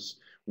end of those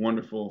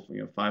wonderful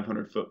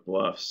 500-foot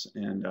bluffs,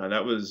 and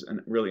that was a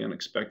really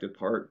unexpected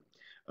part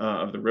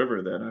of the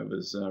river that I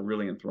was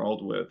really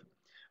enthralled with.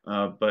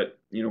 But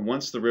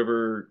once the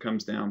river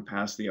comes down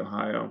past the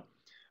Ohio,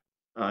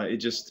 it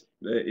just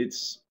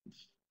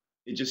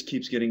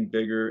keeps getting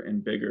bigger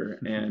and bigger,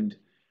 and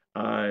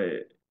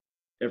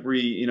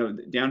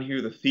down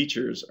here the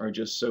features are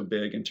just so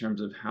big in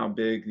terms of how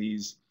big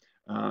these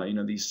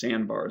these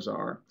sandbars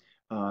are,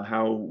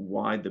 how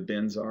wide the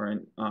bends are,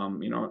 and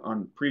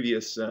on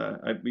previous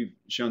we've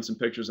shown some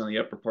pictures on the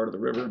upper part of the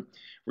river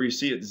where you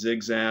see it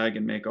zigzag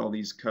and make all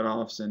these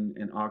cutoffs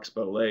in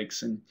Oxbow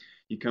lakes, and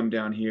you come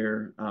down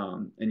here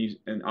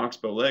and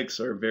Oxbow lakes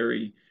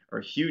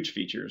are huge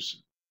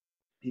features.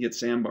 You get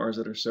sandbars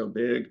that are so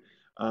big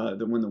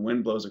that when the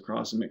wind blows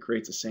across them, it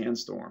creates a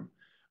sandstorm.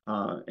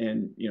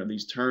 And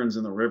these turns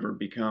in the river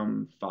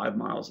become 5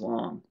 miles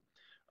long.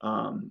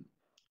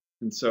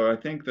 And so I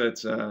think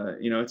that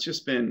it's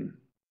just been,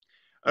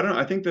 I don't know.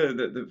 I think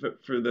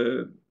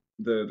the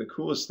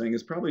coolest thing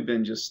has probably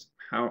been just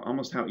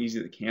how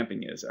easy the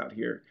camping is out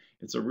here.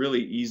 It's a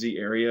really easy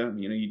area.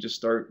 You just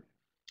start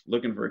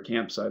looking for a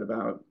campsite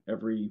about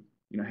every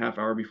half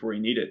hour before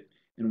you need it,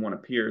 and one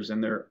appears,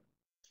 and they're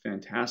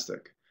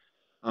fantastic.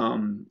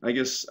 I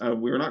guess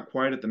we're not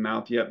quite at the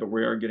mouth yet, but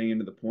we are getting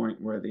into the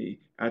point where the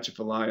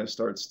Atchafalaya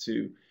starts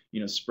to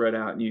spread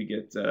out, and you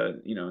get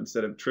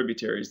instead of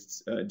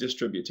tributaries,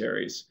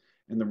 distributaries,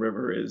 and the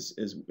river is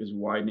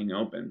widening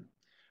open.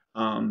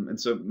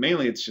 And so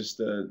mainly it's just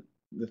the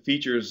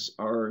features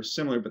are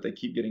similar, but they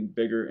keep getting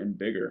bigger and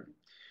bigger.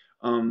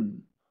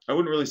 I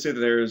wouldn't really say that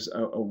there's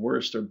a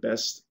worst or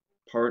best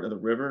part of the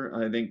river.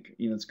 I think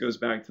it goes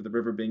back to the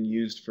river being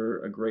used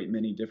for a great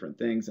many different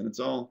things, and it's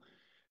all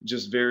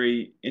just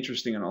very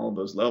interesting on all of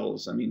those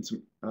levels. I mean,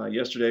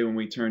 yesterday when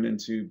we turned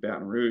into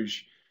Baton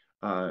Rouge,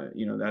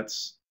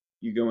 that's,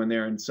 you go in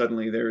there and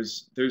suddenly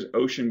there's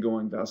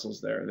ocean-going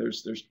vessels there.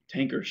 There's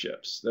tanker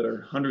ships that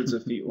are hundreds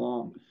of feet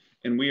long,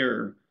 and we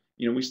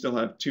still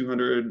have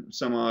 200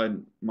 some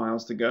odd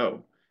miles to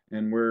go,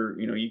 and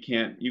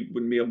you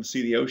wouldn't be able to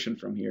see the ocean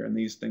from here. And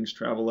these things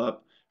travel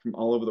up from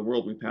all over the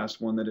world. We passed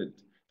one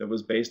that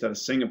was based out of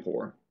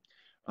Singapore.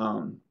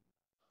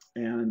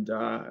 And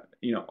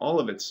all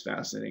of it's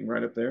fascinating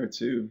right up there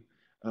too,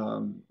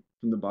 from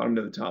the bottom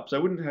to the top. So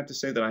I wouldn't have to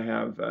say that I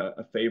have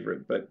a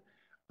favorite, but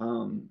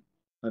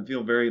I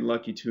feel very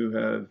lucky to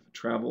have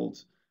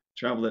traveled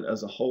it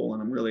as a whole,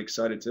 and I'm really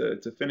excited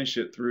to finish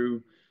it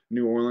through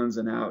New Orleans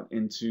and out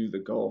into the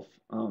Gulf.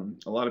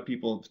 A lot of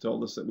people have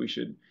told us that we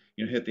should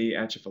hit the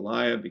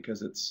Atchafalaya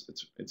because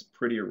it's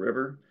prettier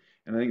river,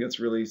 and I think that's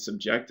really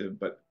subjective.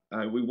 But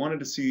we wanted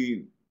to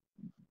see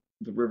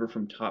the river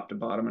from top to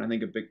bottom, and I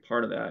think a big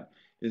part of that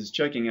is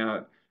checking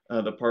out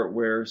the part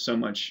where so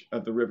much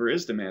of the river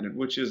is demanded,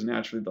 which is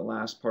naturally the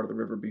last part of the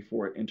river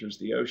before it enters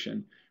the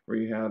ocean, where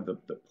you have the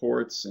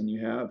ports, and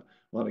you have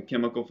a lot of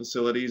chemical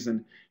facilities,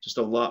 and just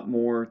a lot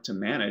more to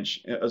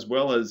manage, as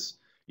well as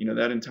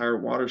that entire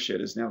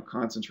watershed is now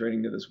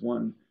concentrating to this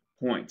one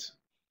point.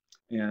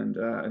 And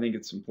I think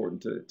it's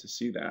important to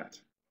see that.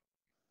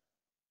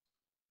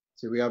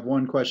 So we have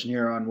one question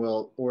here on,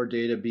 will OR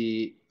data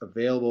be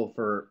available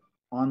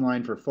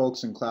online for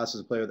folks and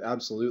classes to play with?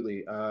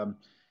 Absolutely.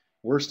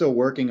 We're still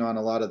working on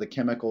a lot of the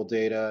chemical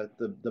data.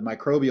 The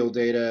microbial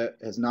data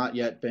has not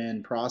yet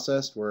been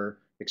processed. We're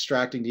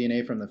extracting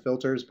DNA from the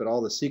filters, but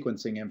all the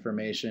sequencing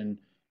information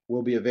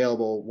will be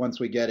available once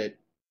we get it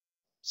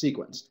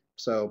sequenced.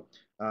 So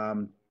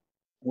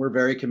we're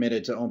very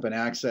committed to open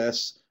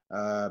access,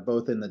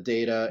 both in the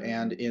data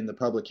and in the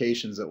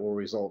publications that will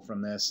result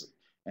from this.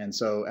 And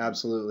so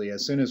absolutely,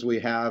 as soon as we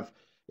have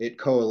it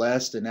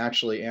coalesced and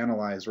actually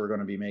analyzed, we're going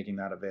to be making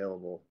that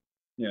available.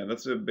 Yeah,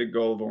 that's a big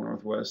goal of Or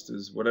Northwest,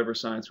 is whatever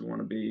science we want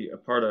to be a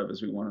part of,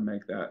 is we want to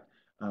make that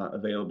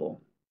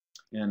available.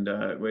 And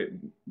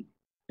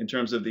in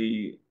terms of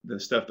the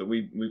stuff that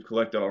we've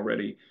collected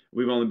already,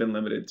 we've only been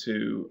limited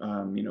to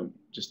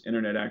just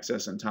internet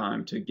access and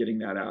time to getting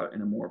that out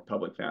in a more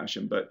public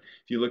fashion. But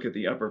if you look at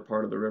the upper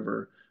part of the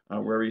river,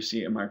 wherever you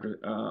see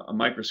a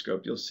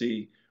microscope, you'll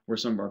see were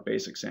some of our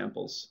basic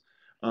samples.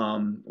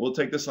 We'll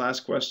take this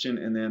last question,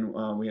 and then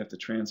we have to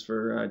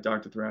transfer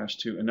Dr. Thrash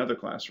to another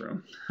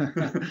classroom.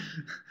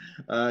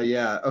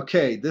 Yeah.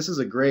 Okay. This is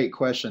a great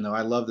question, though.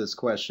 I love this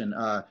question.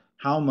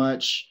 How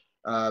much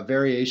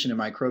variation in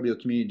microbial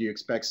community do you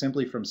expect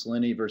simply from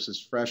salinity versus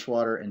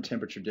freshwater and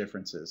temperature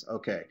differences?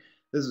 Okay.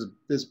 This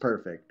is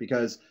perfect,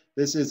 because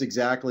this is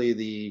exactly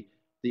the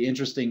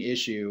interesting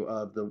issue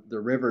of the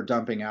river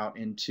dumping out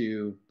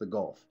into the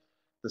Gulf.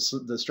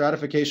 The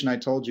stratification I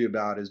told you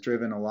about is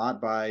driven a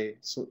lot by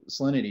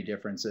salinity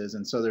differences,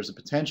 and so there's a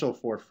potential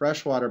for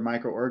freshwater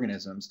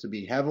microorganisms to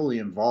be heavily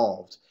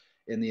involved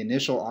in the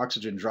initial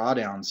oxygen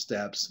drawdown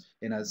steps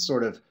in a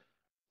sort of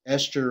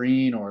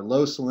estuarine or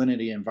low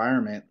salinity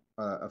environment,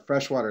 a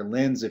freshwater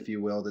lens, if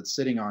you will, that's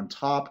sitting on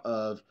top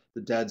of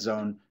the dead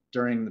zone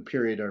during the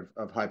period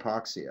of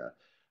hypoxia.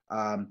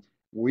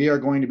 We are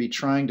going to be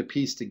trying to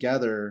piece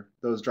together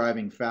those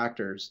driving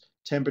factors: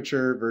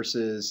 temperature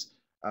versus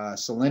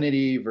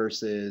salinity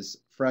versus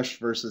fresh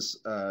versus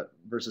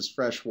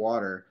fresh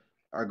water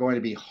are going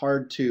to be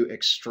hard to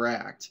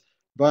extract.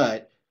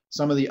 But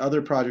some of the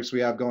other projects we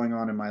have going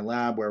on in my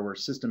lab, where we're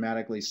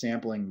systematically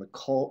sampling the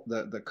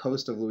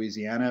coast of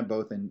Louisiana,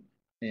 both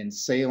in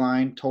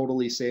saline,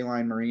 totally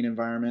saline marine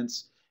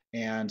environments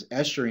and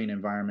estuarine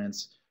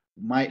environments,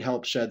 might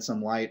help shed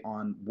some light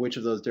on which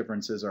of those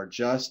differences are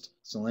just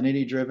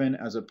salinity driven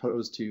as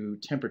opposed to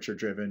temperature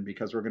driven,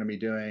 because we're going to be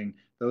doing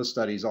those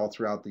studies all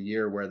throughout the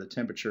year, where the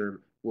temperature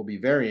will be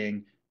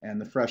varying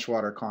and the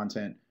freshwater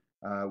content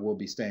will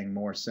be staying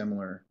more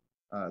similar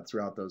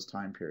throughout those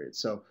time periods.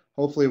 So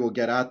hopefully we'll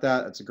get at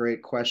that. It's a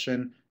great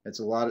question. There's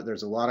a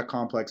lot of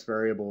complex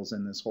variables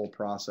in this whole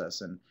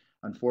process, and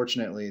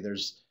unfortunately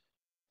there's,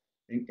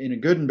 in a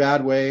good and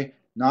bad way,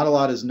 not a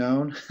lot is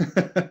known.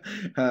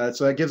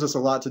 So that gives us a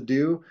lot to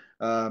do,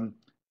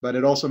 but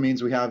it also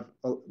means we have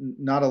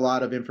not a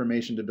lot of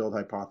information to build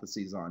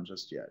hypotheses on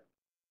just yet.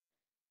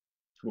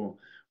 Cool.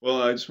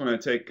 Well, I just want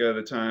to take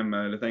the time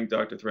to thank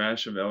Dr.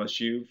 Thrash of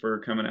LSU for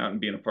coming out and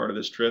being a part of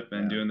this trip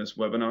and doing this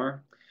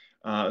webinar,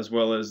 as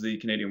well as the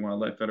Canadian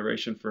Wildlife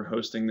Federation for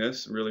hosting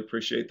this. Really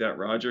appreciate that,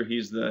 Roger.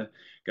 He's the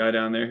guy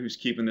down there who's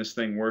keeping this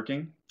thing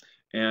working.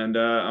 And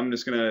I'm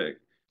just going to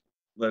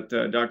let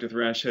Dr.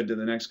 Thrash head to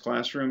the next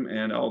classroom,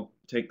 and I'll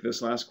take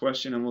this last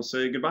question and we'll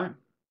say goodbye.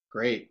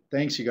 Great.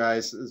 Thanks, you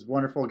guys. It's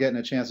wonderful getting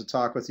a chance to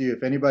talk with you.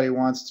 If anybody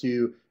wants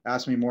to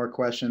ask me more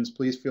questions,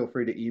 please feel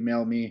free to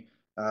email me.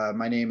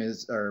 My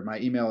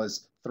email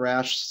is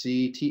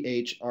thrashc,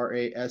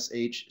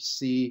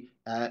 THRASHC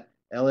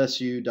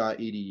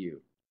 @lsu.edu.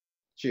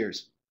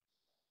 Cheers.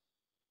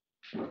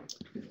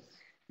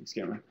 Thanks,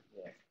 Cameron.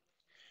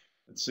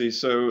 Let's see.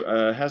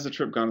 So has the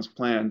trip gone as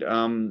planned?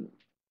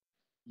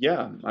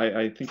 Yeah,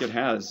 I think it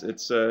has.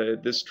 It's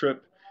this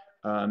trip,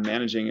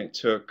 managing it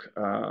took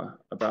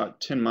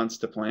about 10 months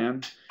to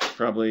plan.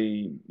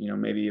 Probably,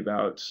 maybe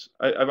about,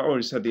 I've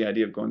always had the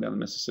idea of going down the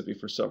Mississippi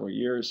for several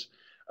years,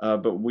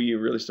 but we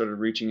really started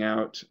reaching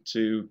out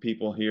to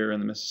people here in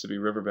the Mississippi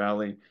River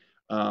Valley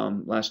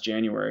last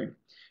January.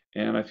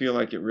 And I feel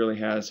like it really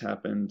has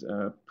happened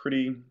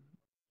pretty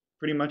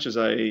much as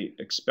I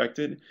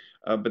expected,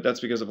 but that's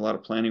because of a lot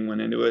of planning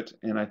went into it.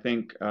 And I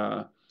think,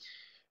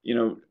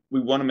 we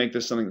want to make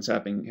this something that's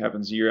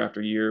happens year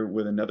after year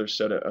with another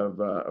set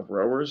of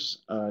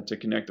rowers to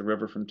connect the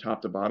river from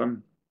top to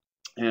bottom.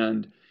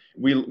 And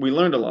we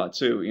learned a lot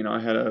too. I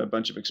had a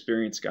bunch of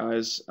experienced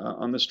guys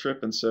on this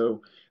trip, and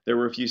so there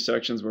were a few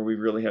sections where we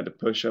really had to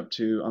push up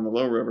to, on the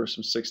low river,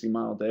 some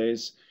 60-mile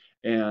days,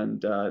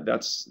 and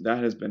that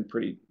has been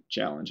pretty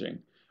challenging.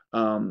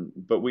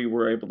 But we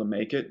were able to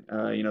make it.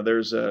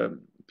 There's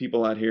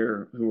people out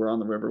here who are on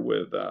the river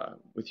with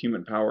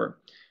human-powered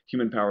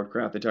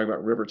craft. They talk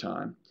about river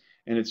time,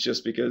 and it's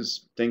just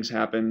because things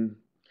happen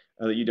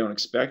that you don't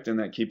expect, and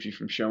that keeps you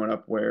from showing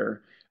up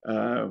where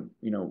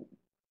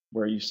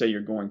where you say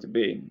you're going to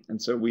be.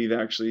 And so we've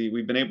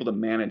been able to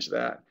manage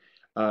that.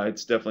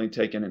 It's definitely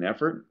taken an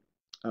effort,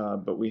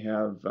 but we've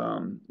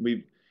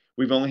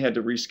only had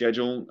to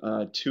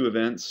reschedule 2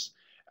 events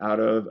out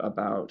of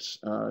about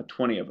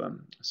 20 of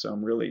them. So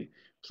I'm really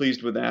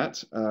pleased with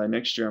that.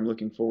 Next year, I'm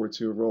looking forward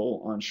to a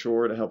role on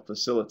shore to help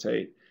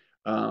facilitate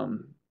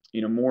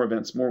more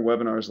events, more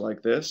webinars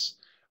like this,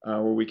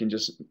 where we can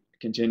just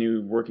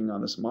continue working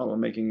on this model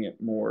and making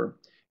it more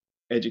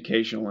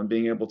educational and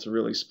being able to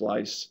really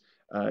splice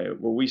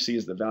what we see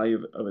as the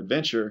value of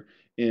adventure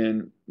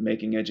in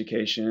making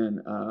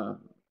education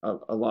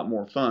a lot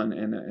more fun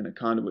and a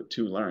conduit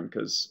to learn,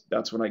 because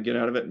that's what I get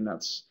out of it, and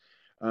that's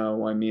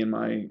why me and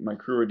my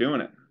crew are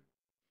doing it.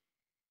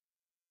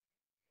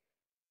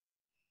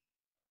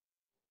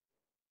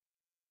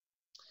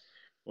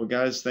 Well,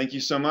 guys, thank you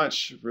so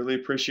much. Really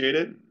appreciate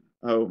it.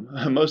 Oh,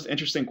 most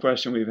interesting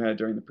question we've had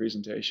during the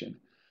presentation.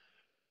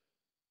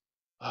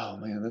 Oh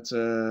man, that's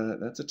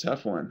a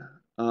tough one.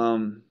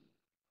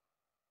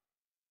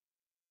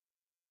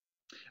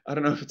 I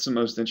don't know if it's the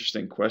most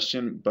interesting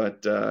question,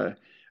 but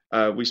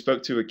we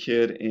spoke to a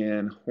kid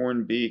in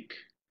Hornbeak,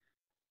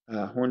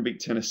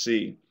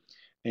 Tennessee,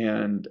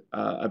 and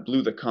I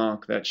blew the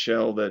conch, that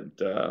shell that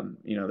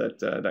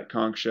that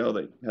conch shell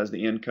that has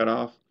the end cut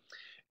off,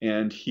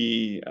 and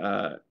he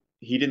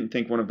didn't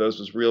think one of those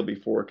was real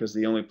before because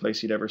the only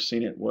place he'd ever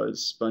seen it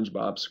was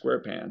SpongeBob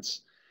SquarePants,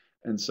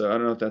 and so I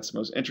don't know if that's the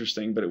most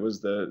interesting, but it's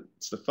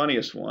the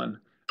funniest one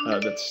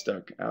that's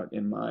stuck out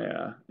in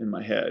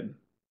my head.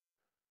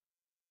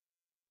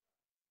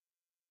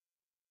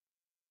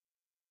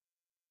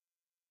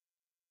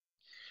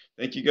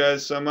 Thank you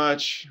guys so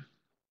much.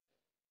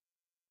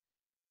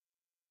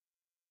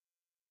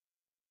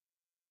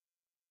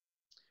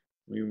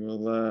 We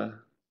will.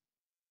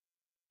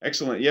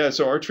 Excellent. Yeah,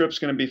 so our trip's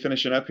going to be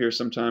finishing up here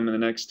sometime in the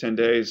next 10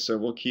 days. So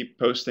we'll keep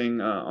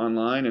posting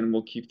online and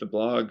we'll keep the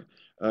blog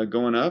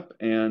going up.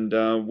 And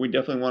we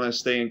definitely want to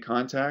stay in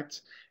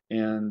contact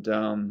and,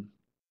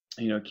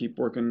 keep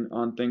working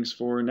on things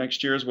for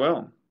next year as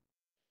well.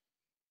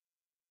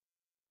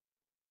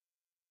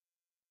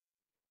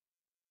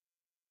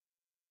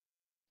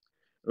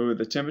 Oh,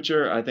 the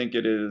temperature, I think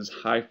it is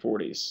high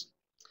 40s.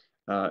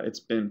 It's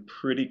been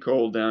pretty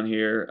cold down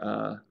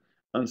here.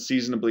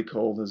 Unseasonably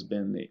cold has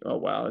been oh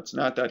wow, it's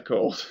not that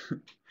cold,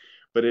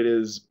 but it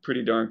is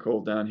pretty darn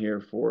cold down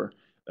here for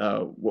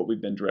what we've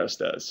been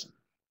dressed as.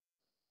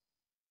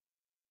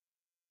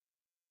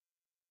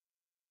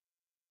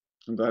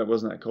 I'm glad it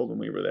wasn't that cold when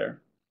we were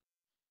there.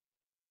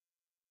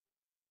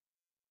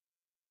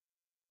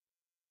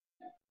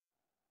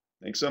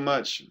 Thanks so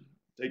much.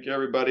 Take care,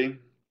 everybody.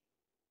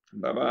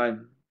 Bye bye.